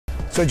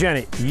So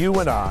Jenny, you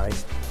and I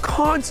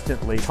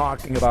constantly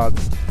talking about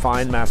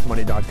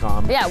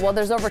findmassmoney.com. Yeah, well,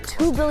 there's over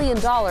 $2 billion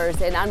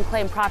in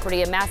unclaimed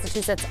property in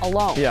Massachusetts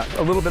alone. Yeah,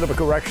 a little bit of a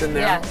correction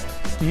there.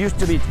 Yeah. It used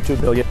to be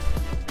 $2 billion.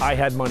 I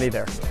had money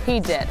there.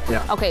 He did.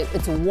 Yeah. Okay,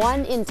 it's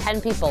 1 in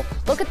 10 people.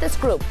 Look at this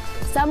group.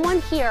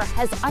 Someone here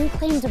has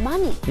unclaimed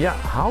money. Yeah,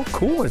 how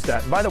cool is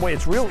that? By the way,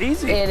 it's real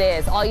easy. It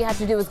is. All you have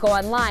to do is go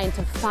online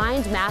to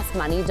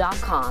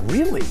findmassmoney.com.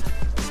 Really?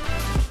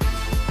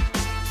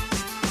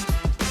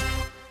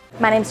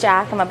 My name's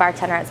Jack. I'm a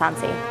bartender at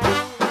Sonsie.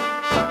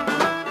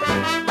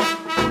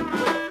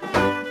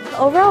 The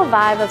overall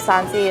vibe of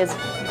Sonsie is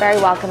very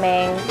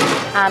welcoming.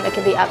 It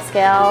can be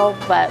upscale,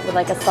 but with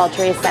like a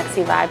sultry,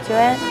 sexy vibe to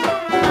it.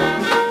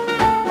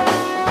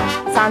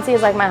 Sonsie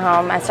is like my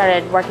home. I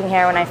started working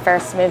here when I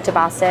first moved to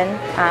Boston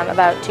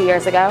about 2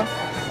 years ago.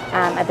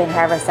 I've been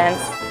here ever since.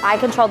 I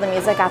control the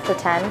music after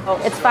 10.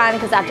 It's fun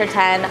because after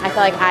 10, I feel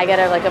like I get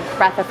a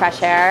breath of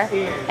fresh air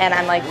and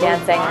I'm like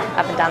dancing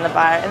up and down the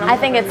bar. And I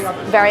think it's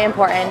very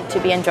important to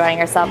be enjoying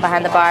yourself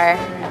behind the bar.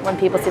 When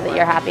people see that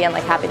you're happy and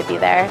like happy to be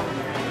there,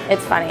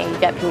 it's funny. You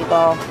get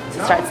people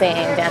to start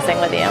singing, dancing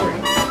with you.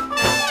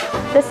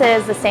 This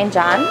is the St.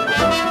 John.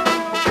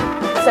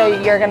 So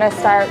you're gonna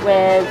start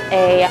with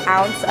an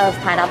ounce of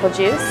pineapple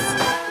juice,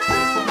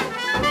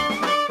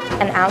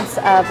 an ounce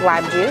of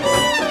lime juice,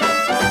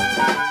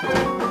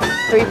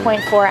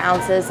 3.4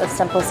 ounces of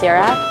simple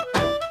syrup,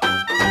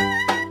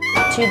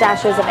 2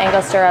 dashes of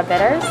Angostura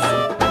bitters,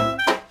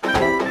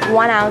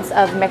 1 ounce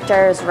of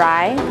Michter's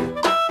rye,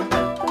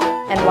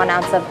 and 1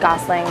 ounce of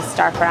Gosling's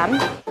dark rum.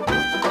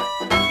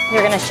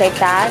 You're gonna shake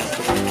that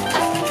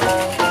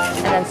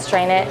and then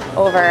strain it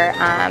over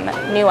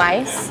new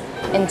ice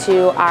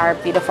into our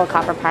beautiful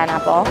copper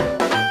pineapple.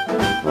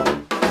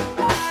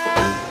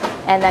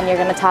 And then you're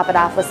gonna top it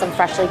off with some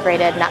freshly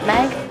grated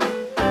nutmeg.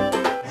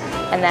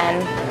 And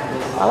then,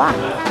 voila.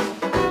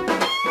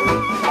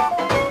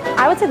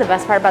 I would say the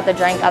best part about the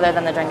drink, other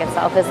than the drink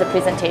itself, is the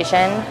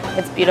presentation.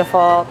 It's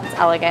beautiful, it's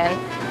elegant,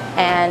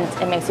 and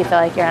it makes you feel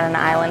like you're on an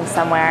island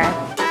somewhere.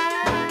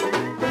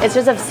 It's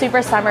just a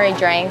super summery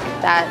drink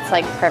that's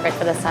like perfect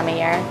for this time of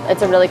year.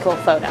 It's a really cool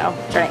photo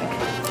drink.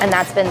 And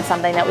that's been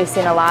something that we've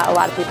seen a lot. A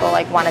lot of people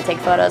like want to take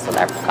photos with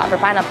our copper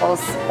pineapples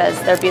because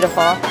they're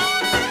beautiful.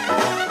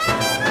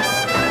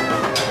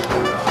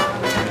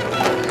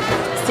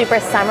 Super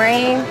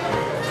summery,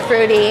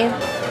 fruity.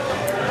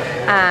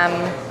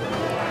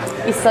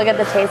 You still get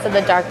the taste of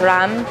the dark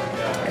rum.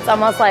 It's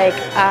almost like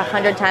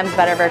 100 times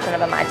better version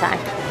of a Mai Tai.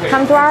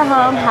 Come to our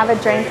home, have a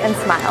drink, and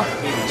smile.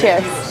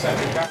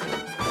 Cheers.